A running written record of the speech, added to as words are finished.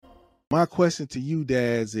My question to you,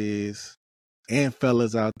 dads, is, and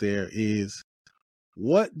fellas out there, is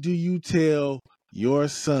what do you tell your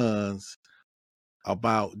sons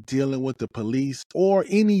about dealing with the police or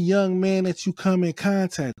any young man that you come in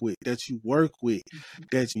contact with, that you work with,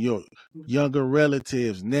 that your younger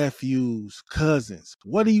relatives, nephews, cousins?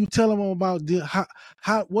 What do you tell them about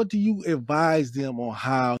what do you advise them on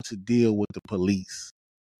how to deal with the police?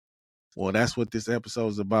 Well, that's what this episode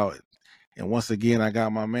is about. And once again, I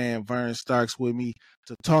got my man Vern Starks with me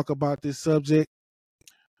to talk about this subject.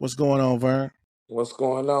 What's going on, Vern? What's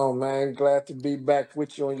going on, man? Glad to be back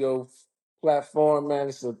with you on your platform, man.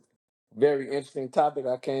 It's a very interesting topic.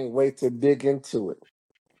 I can't wait to dig into it.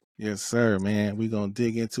 Yes, sir, man. We're going to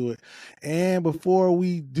dig into it. And before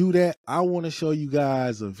we do that, I want to show you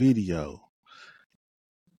guys a video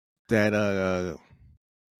that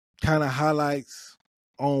kind of highlights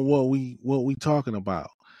on what we talking about.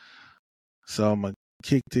 So I'm going to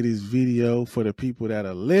kick to this video for the people that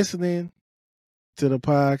are listening to the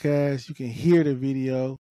podcast. You can hear the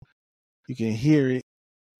video. You can hear it.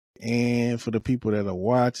 And for the people that are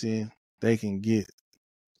watching, they can get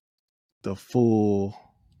the full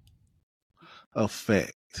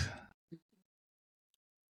effect. Keep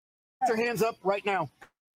your hands up right now.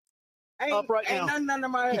 Up right now. Ain't none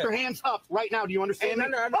of my Keep head. your hands up right now. Do you understand me?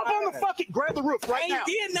 Ain't none Up of my on the head. fucking, grab the roof right I now. ain't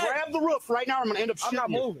did nothing. Grab the roof right now. I'm gonna end up I'm shooting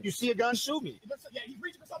not you. moving. You see a gun? Shoot me.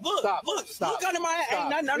 Look, stop. Look under my head. Stop. Ain't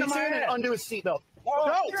nothing under Reach my in head. and undo his seatbelt. Whoa,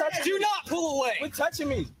 Go. do not pull away. Quit touching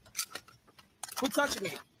me. Quit touching me.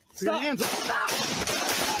 Put your Stop. hands up.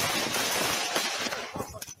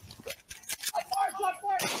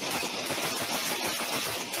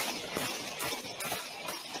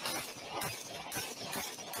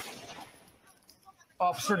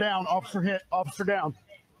 Officer down. Officer hit. Officer down.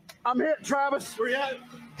 I'm hit, Travis. Where you at?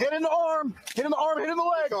 Hit in the arm. Hit in the arm. Hit in the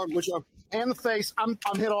leg. Which arm? And the face. I'm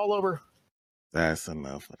hit all over. That's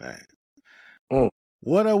enough of that. Mm.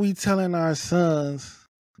 What are we telling our sons,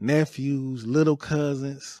 nephews, little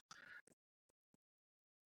cousins,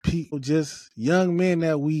 people, just young men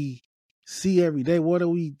that we see every day? What are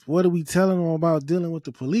we telling them about dealing with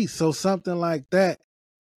the police so something like that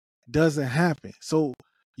doesn't happen? So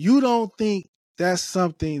you don't think that's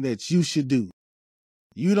something that you should do.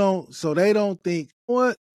 You don't, so they don't think,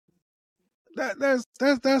 what? That's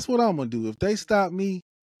what I'm gonna do. If they stop me,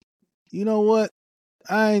 you know what?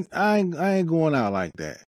 I ain't going out like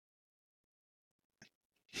that.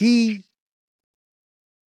 He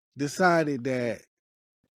decided that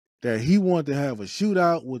he wanted to have a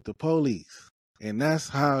shootout with the police, and that's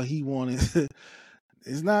how he wanted.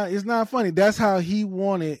 It's not funny. That's how he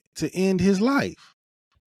wanted to end his life,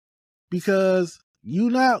 because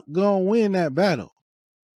you're not gonna win that battle.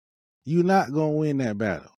 You're not gonna win that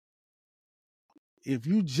battle. If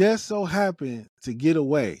you just so happen to get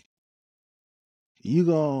away,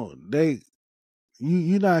 you're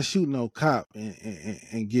not shooting no cop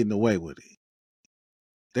and getting away with it.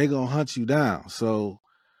 They gonna hunt you down. So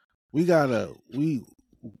we gotta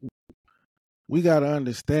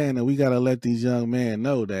understand, and we gotta let these young men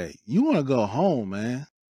know that you want to go home, man.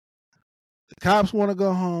 The cops want to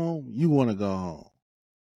go home. You want to go home.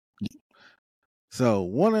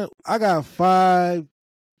 So I got 5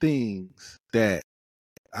 things that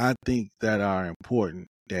I think that are important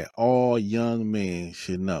that all young men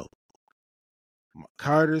should know.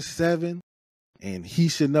 Carter's 7, and he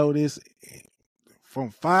should know this from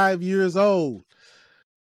 5 years old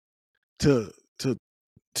to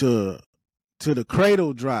the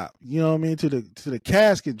cradle drop. You know what I mean? To the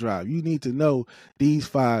casket drop. You need to know these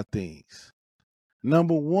 5 things.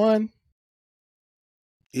 Number 1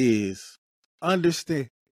 is understand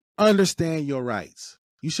your rights.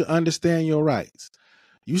 You should understand your rights.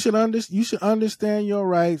 You should understand your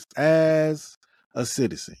rights as a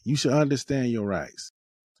citizen. You should understand your rights.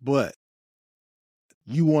 But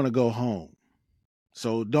you want to go home.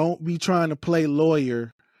 So don't be trying to play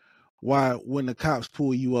lawyer when the cops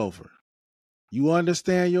pull you over. You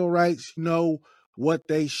understand your rights, you know what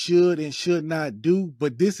they should and should not do,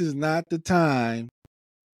 but this is not the time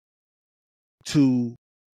to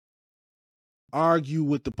argue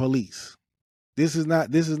with the police. This is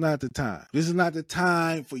not the time. This is not the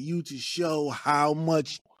time for you to show how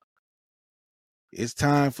much. It's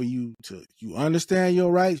time for you understand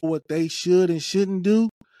your rights, what they should and shouldn't do.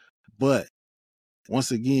 But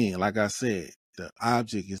once again, like I said, the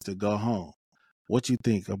object is to go home. What you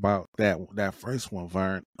think about that first one,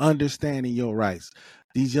 Vern? Understanding your rights.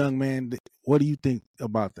 These young men, what do you think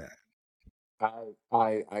about that?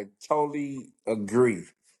 I totally agree.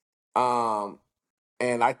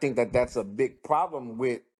 And I think that that's a big problem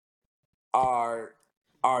with our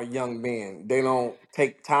our young men. They don't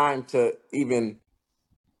take time to even,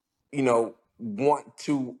 want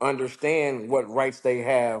to understand what rights they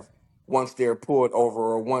have once they're pulled over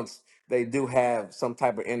or once they do have some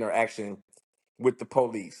type of interaction with the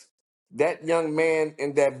police. That young man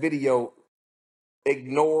in that video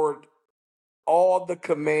ignored all the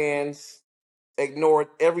commands, ignored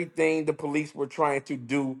everything the police were trying to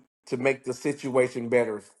do to make the situation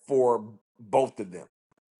better for both of them.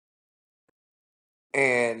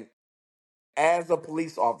 And as a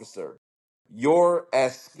police officer, you're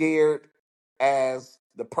as scared as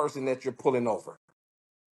the person that you're pulling over.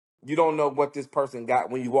 You don't know what this person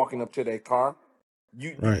got when you're walking up to their car.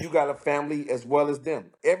 You got a family as well as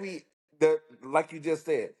them. Like you just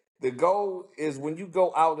said, the goal is when you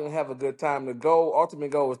go out and have a good time.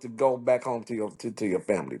 Ultimate goal is to go back home to your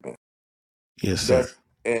family, man. Yes, sir.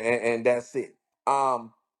 And that's it.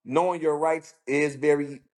 Knowing your rights is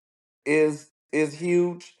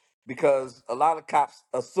huge because a lot of cops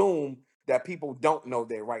assume that people don't know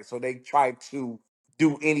their rights, so they try to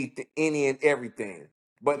do any and everything.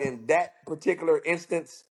 But in that particular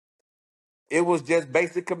instance, it was just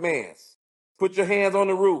basic commands. Put your hands on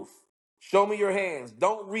the roof. Show me your hands.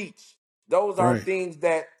 Don't reach. Those are Right. things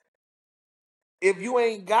that if you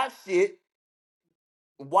ain't got shit,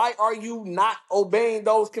 why are you not obeying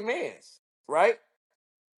those commands? Right?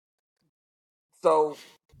 So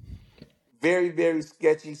very, very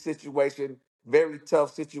sketchy situation, very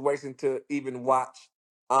tough situation to even watch.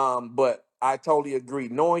 But I totally agree.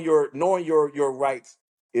 Knowing your rights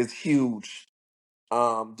is huge.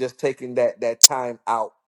 Just taking that time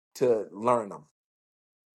out to learn them.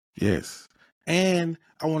 Yes. And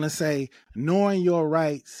I want to say, knowing your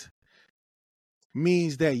rights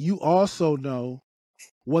means that you also know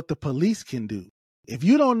what the police can do. If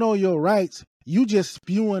you don't know your rights, you just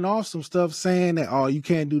spewing off some stuff saying that, oh, you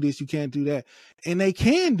can't do this, you can't do that. And they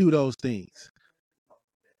can do those things.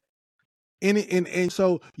 And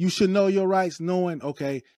so you should know your rights, knowing,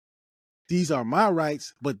 okay, these are my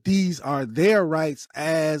rights, but these are their rights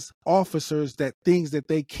as officers, that things that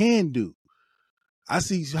they can do. I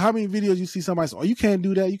see how many videos you see somebody say, oh, you can't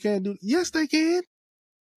do that, you can't do. Yes, they can.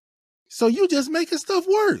 So you just making stuff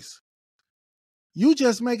worse. You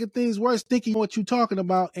just making things worse, thinking what you're talking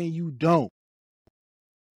about, and you don't.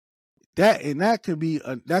 That could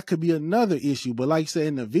be another issue. But like you said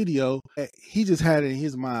in the video, he just had it in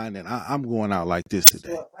his mind that I'm going out like this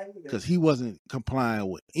today because he wasn't complying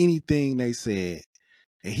with anything they said,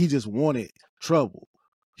 and he just wanted trouble.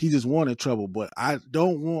 He just wanted trouble. But I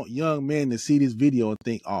don't want young men to see this video and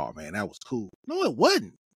think, "Oh man, that was cool." No, it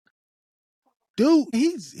wasn't, dude.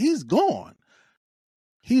 He's gone.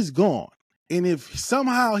 He's gone. And if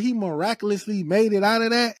somehow he miraculously made it out of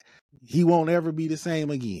that, he won't ever be the same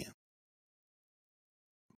again.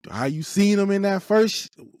 How you seen him in that first,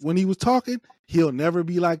 when he was talking, he'll never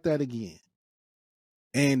be like that again.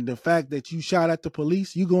 And the fact that you shot at the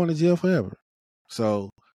police, you going to jail forever. So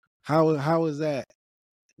how is that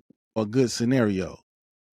a good scenario?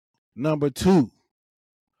 Number 2,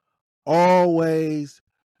 always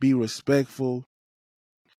be respectful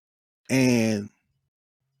and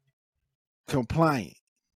compliant.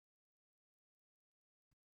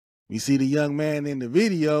 We see the young man in the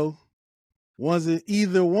video wasn't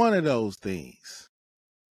either one of those things.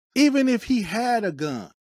 Even if he had a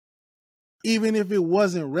gun, even if it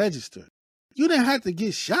wasn't registered, you didn't have to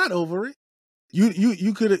get shot over it.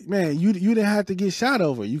 You could have, man, you didn't have to get shot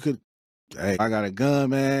over it. You could, hey, I got a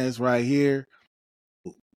gun, man, it's right here.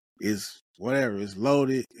 It's whatever, it's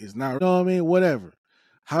loaded, it's not, you know what I mean? Whatever.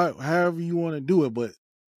 However you want to do it. But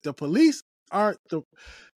the police aren't the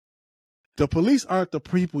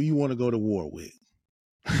people you want to go to war with.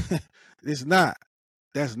 It's not.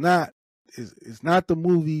 That's not. It's not the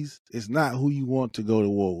movies. It's not who you want to go to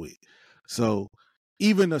war with. So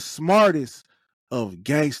even the smartest of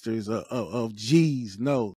gangsters of G's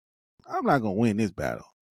know, I'm not gonna win this battle.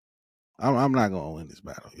 I'm not gonna win this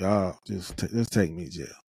battle. Y'all just take me to jail.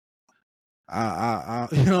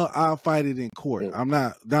 I'll fight it in court. I'm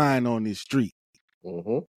not dying on this street.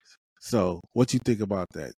 Mm-hmm. So what you think about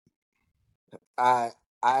that? I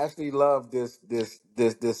actually love this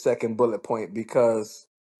second bullet point because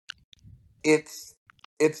it's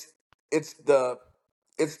it's it's the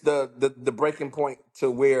breaking point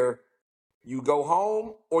to where you go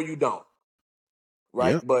home or you don't,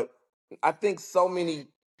 right? Yep. But I think so many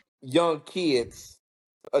young kids,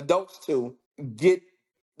 adults too, get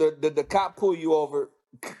the cop pull you over,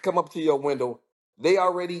 come up to your window, they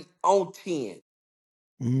already on 10.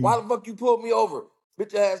 Mm-hmm. Why the fuck you pulled me over?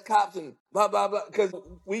 Bitch ass cops and blah blah blah. Because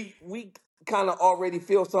we kind of already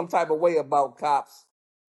feel some type of way about cops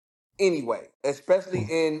anyway, especially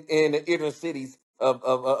in the inner cities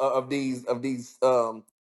of these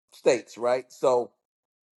states, right? So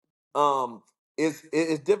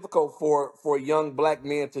it's difficult for young black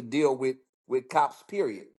men to deal with cops,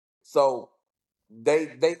 period. So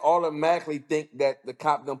they automatically think that the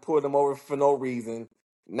cop done pulled them over for no reason.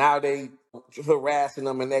 Now they harassing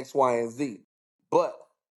them in X, Y, and Z. But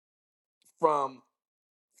from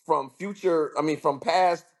from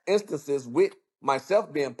past instances with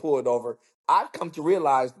myself being pulled over, I've come to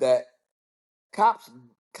realize that cops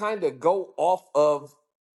kind of go off of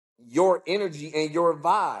your energy and your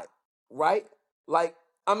vibe, right? Like,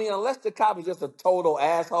 unless the cop is just a total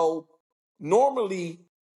asshole, normally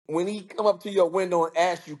when he come up to your window and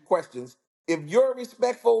ask you questions, if you're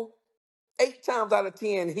respectful, 8 times out of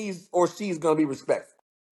 10, he's or she's gonna be respectful,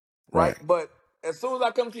 right? Right. But as soon as I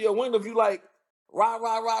come to your window, if you like rah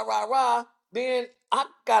rah rah rah rah, then I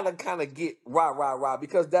gotta kind of get rah rah rah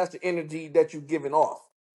because that's the energy that you're giving off,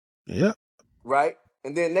 Yep. right?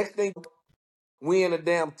 And then next thing we in a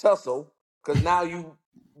damn tussle because now you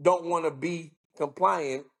don't want to be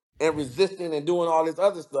compliant and resisting and doing all this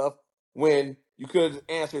other stuff when you could have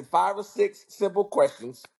answered 5 or 6 simple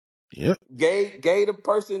questions, Yep. gave the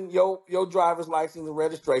person your driver's license and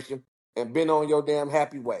registration, and been on your damn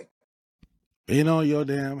happy way. Been on your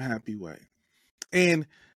damn happy way. And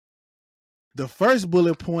the first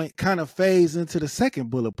bullet point kind of fades into the second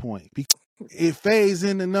bullet point. It fades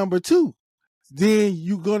into number 2. Then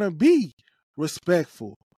you're gonna be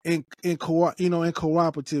respectful and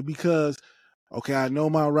cooperative because okay, I know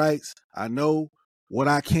my rights, I know what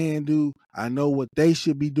I can do, I know what they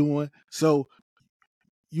should be doing. So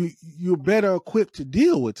you're better equipped to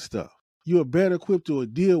deal with stuff. You're better equipped to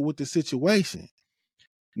deal with the situation.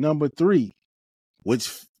 Number 3,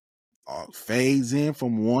 which fades in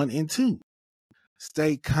from 1 and 2.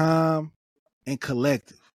 Stay calm and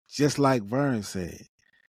collective, just like Vern said.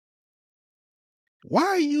 Why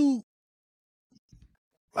are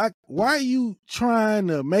you trying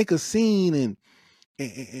to make a scene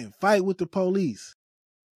and fight with the police?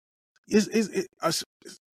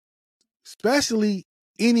 Especially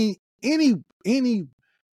any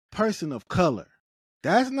person of color.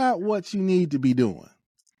 That's not what you need to be doing.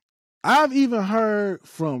 I've even heard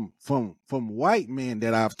from white men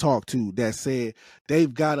that I've talked to that said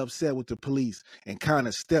they've got upset with the police and kind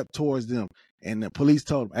of stepped towards them, and the police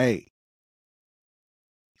told them, "Hey,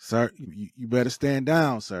 sir, you better stand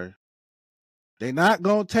down, sir. They not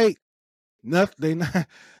gonna take nothing. They not.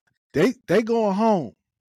 They going home.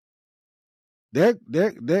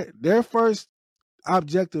 Their first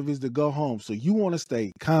objective is to go home. So you want to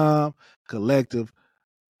stay calm, collective,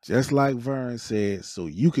 just like Vern said, so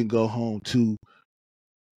you can go home too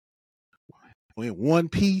in one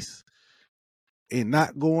piece and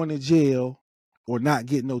not going to jail or not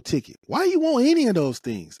get no ticket. Why you want any of those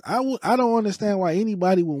things? I don't understand why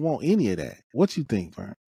anybody would want any of that. What you think,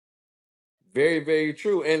 Vern? Very, very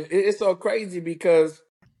true. And it's so crazy because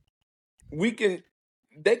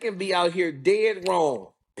they can be out here dead wrong.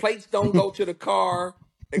 Plates don't go to the car,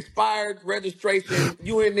 expired registration,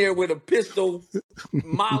 you in there with a pistol,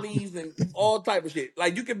 mollies, and all type of shit.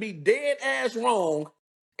 Like you can be dead ass wrong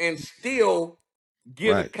and still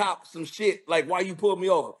give a Right. cop some shit like why you pulled me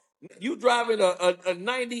over. You driving a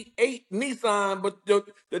 98 Nissan, but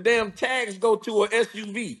the damn tags go to a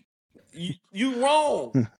SUV. You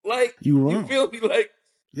wrong. Like You you wrong. feel me? Like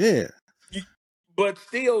Yeah. but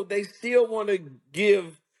still, they still want to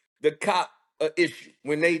give the cop an issue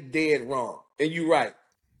when they dead wrong. And you're right.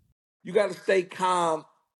 You got to stay calm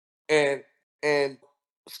and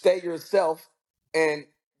stay yourself and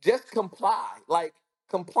just comply. Like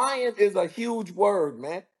compliance is a huge word,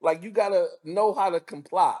 man. Like you got to know how to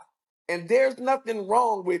comply. And there's nothing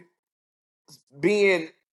wrong with being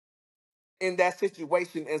in that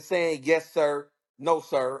situation and saying yes, sir, no,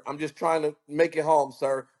 sir. I'm just trying to make it home,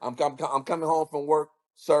 sir. I'm coming home from work,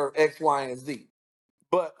 sir. X, Y, and Z.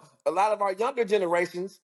 But a lot of our younger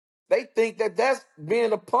generations, they think that that's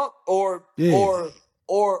being a punk Yeah.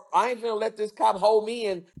 or I ain't gonna let this cop hold me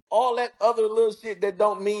and all that other little shit that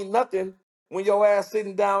don't mean nothing when your ass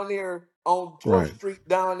sitting down there on 12th Right. Street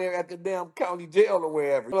down there at the damn county jail or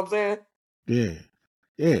wherever. You know what I'm saying? Yeah.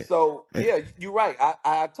 Yeah. So yeah, you're right.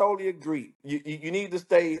 I totally agree. You need to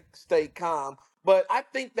stay calm. But I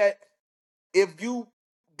think that if you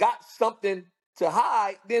got something to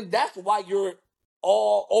hide, then that's why you're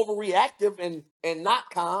all overreactive and not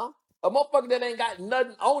calm. A motherfucker that ain't got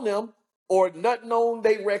nothing on them or nothing on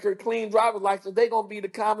their record, clean driver's license, they gonna be the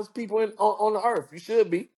calmest people on the earth. You should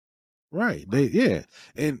be. Right.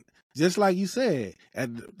 And Just like you said,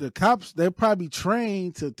 and the cops, they're probably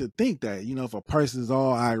trained to think that, if a person's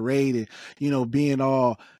all irate and, being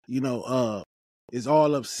all, is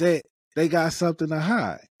all upset, they got something to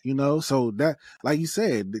hide, so that, like you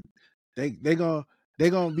said, they're gonna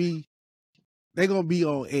be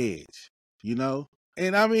on edge,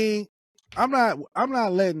 and I mean, I'm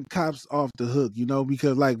not letting cops off the hook,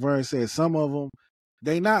 because like Vern said, some of them,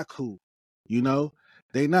 they not cool, they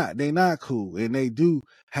not cool, and they do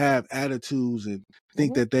have attitudes and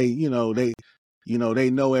think that they know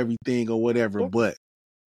everything or whatever. But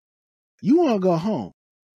you want to go home.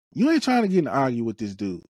 You ain't trying to get in an argument with this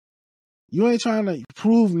dude. You ain't trying to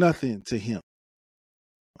prove nothing to him.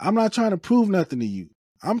 I'm not trying to prove nothing to you.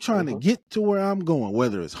 I'm trying to get to where I'm going,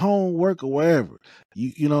 whether it's home, work, or wherever.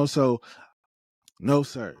 So no,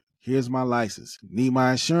 sir. Here's my license. Need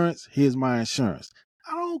my insurance? Here's my insurance.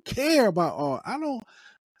 I don't care about all.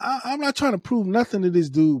 I'm not trying to prove nothing to this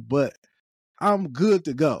dude, but I'm good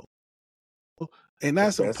to go. And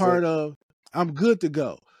that's a part of I'm good to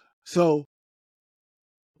go. So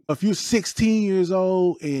if you're 16 years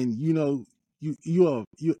old and you're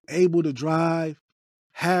able to drive,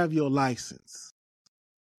 have your license.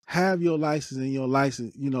 Have your license, and your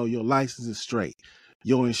license, your license is straight.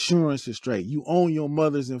 Your insurance is straight. You own your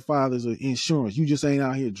mother's and father's insurance. You just ain't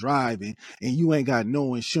out here driving and you ain't got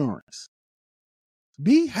no insurance.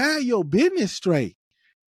 Have your business straight.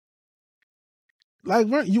 Like,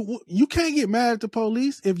 you can't get mad at the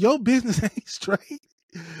police if your business ain't straight.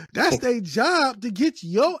 That's their job to get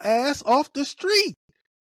your ass off the street.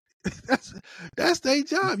 That's their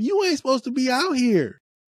job. You ain't supposed to be out here.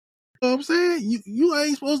 You know what I'm saying? You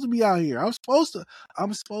ain't supposed to be out here. I'm supposed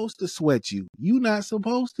to sweat you. You not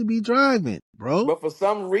supposed to be driving, bro. But for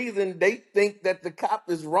some reason, they think that the cop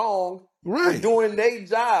is wrong for doing their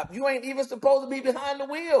job. You ain't even supposed to be behind the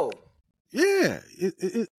wheel. Yeah,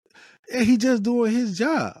 he just doing his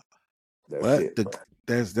job.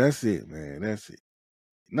 That's it, man. That's it.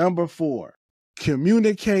 Number 4,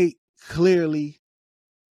 communicate clearly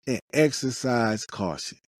and exercise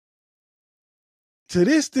caution. To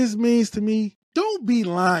this means to me, don't be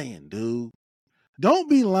lying, dude. Don't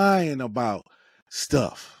be lying about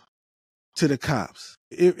stuff to the cops.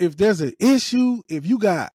 If there's an issue, if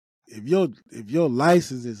your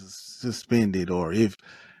license is suspended, or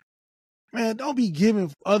don't be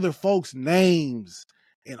giving other folks names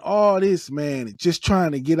and all this, man, just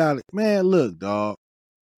trying to get out of, man, look, dog.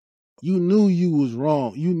 You knew you was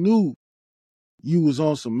wrong. You knew you was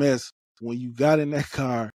on some mess when you got in that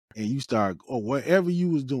car and you started, or whatever you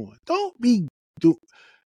was doing. Don't be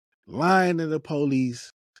lying to the police,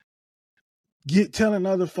 telling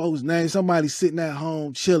other folks' names. Somebody sitting at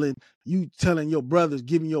home chilling, you telling your brothers,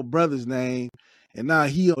 giving your brother's name, and now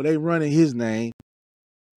they running his name.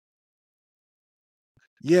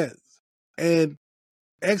 Yes, and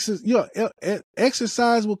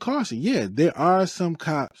exercise with caution. Yeah, there are some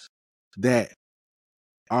cops that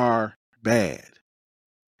are bad,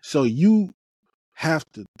 so you have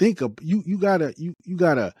to think of you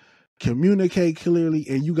gotta communicate clearly,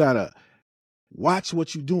 and you gotta watch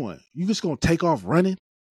what you're doing. You just gonna take off running?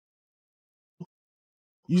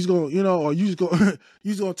 You just gonna, or you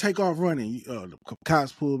just gonna take off running? The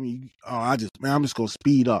cops pull me. I'm just gonna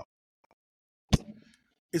speed up.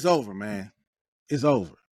 It's over, man. It's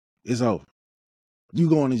over. It's over. You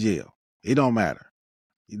going to jail. It don't matter.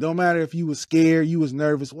 It don't matter if you was scared, you was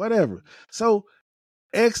nervous, whatever. So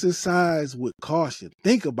exercise with caution.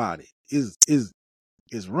 Think about it. Is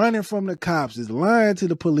running from the cops, is lying to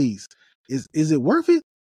the police, is it worth it?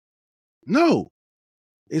 No,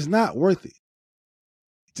 it's not worth it.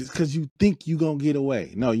 Just because you think you're going to get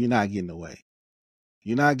away. No, you're not getting away.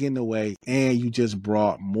 You're not getting away, and you just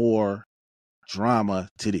brought more drama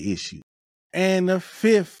to the issue. And the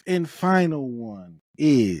 5th and final one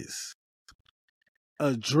is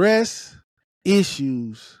address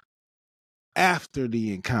issues after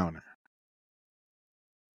the encounter.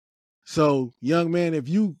 So, young man, if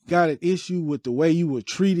you got an issue with the way you were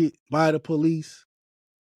treated by the police,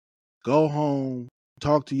 go home,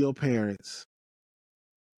 talk to your parents,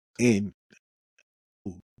 and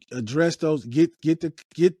address those. Get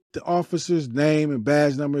the officer's name and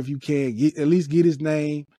badge number if you can. At least get his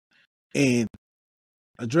name and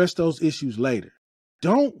address those issues later.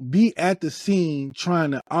 Don't be at the scene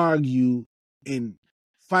trying to argue and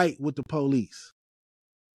fight with the police.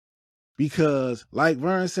 Because, like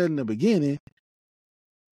Vern said in the beginning,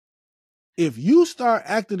 if you start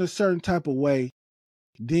acting a certain type of way,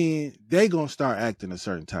 then they gonna start acting a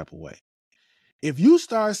certain type of way. If you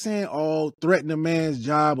start saying, oh, threaten a man's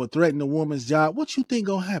job or threaten a woman's job, what you think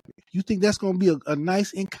gonna happen? You think that's gonna be a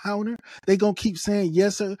nice encounter? They gonna keep saying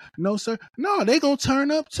yes sir, no sir? No, they gonna turn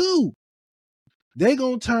up too. They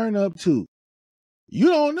gonna turn up too. You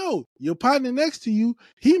don't know. Your partner next to you,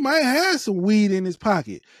 he might have some weed in his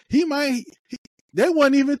pocket. They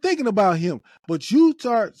wasn't even thinking about him. But you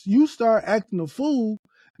start acting a fool.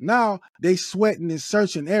 Now they sweating and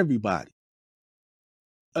searching everybody.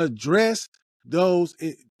 Address those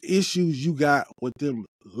issues you got with them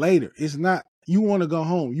later. It's not, you want to go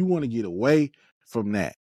home. You want to get away from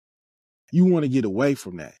that. You want to get away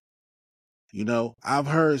from that. You know, I've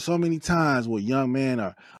heard so many times where young men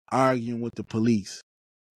are arguing with the police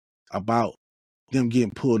about them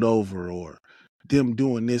getting pulled over or them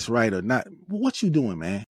doing this right or not. What you doing,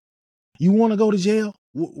 man? You want to go to jail?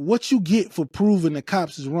 What you get for proving the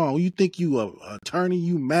cops is wrong? You think you a attorney,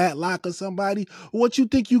 you Matlock or somebody? What you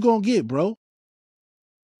think you gonna get, bro?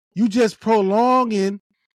 You just prolonging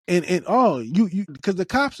and you because the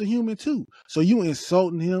cops are human too. So you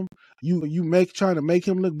insulting him, you trying to make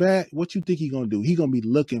him look bad. What you think he gonna do? He gonna be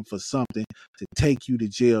looking for something to take you to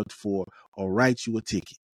jail for or write you a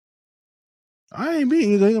ticket. I ain't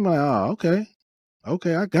being. I'm like, oh, okay,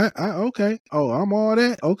 okay. Oh, I'm all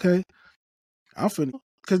that. Okay, I'm finna,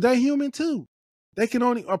 because they're human too.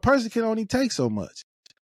 A person can only take so much.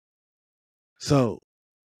 So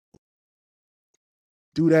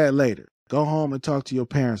do that later. Go home and talk to your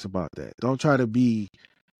parents about that. Don't try to be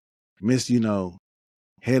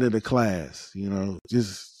head of the class.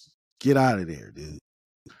 Just get out of there, dude.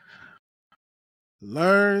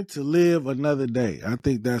 Learn to live another day. I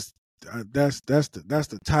think that's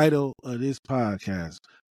the title of this podcast.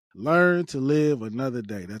 Learn to live another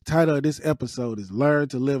day. The title of this episode is Learn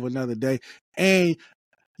to Live Another Day. And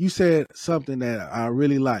you said something that I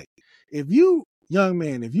really like. If you, young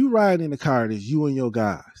man, if you ride in the car, it's you and your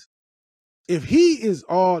guys. If he is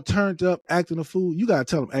all turned up, acting a fool, you got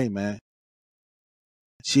to tell him, hey, man,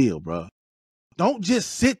 chill, bro. Don't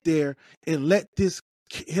just sit there and let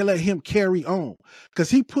him carry on, because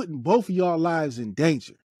he putting both of y'all lives in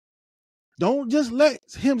danger. Don't just let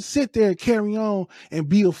him sit there and carry on and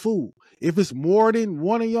be a fool. If it's more than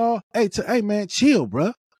one of y'all, hey man, chill,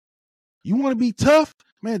 bro. You want to be tough?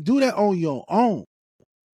 Man, do that on your own.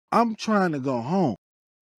 I'm trying to go home.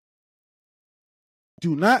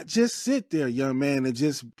 Do not just sit there, young man, and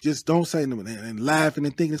just don't say nothing and laughing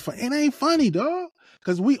and thinking it's funny. It ain't funny, dog.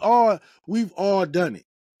 Because we've all done it.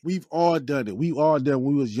 We've all done it. We all done it.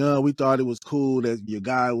 When we was young, we thought it was cool that your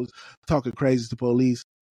guy was talking crazy to police.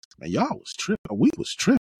 Man, y'all was tripping. We was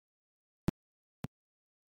tripping.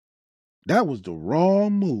 That was the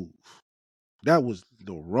wrong move. That was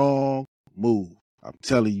the wrong move. I'm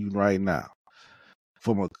telling you right now.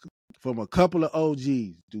 From a couple of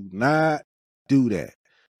OGs, do not do that.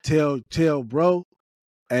 Tell bro,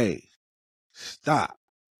 hey, stop,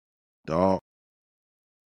 dog.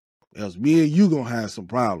 Else me and you gonna have some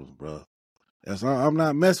problems, bro. I'm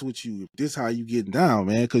not messing with you if this how you getting down,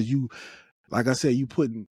 man. Because you, like I said, you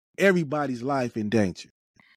putting everybody's life in danger.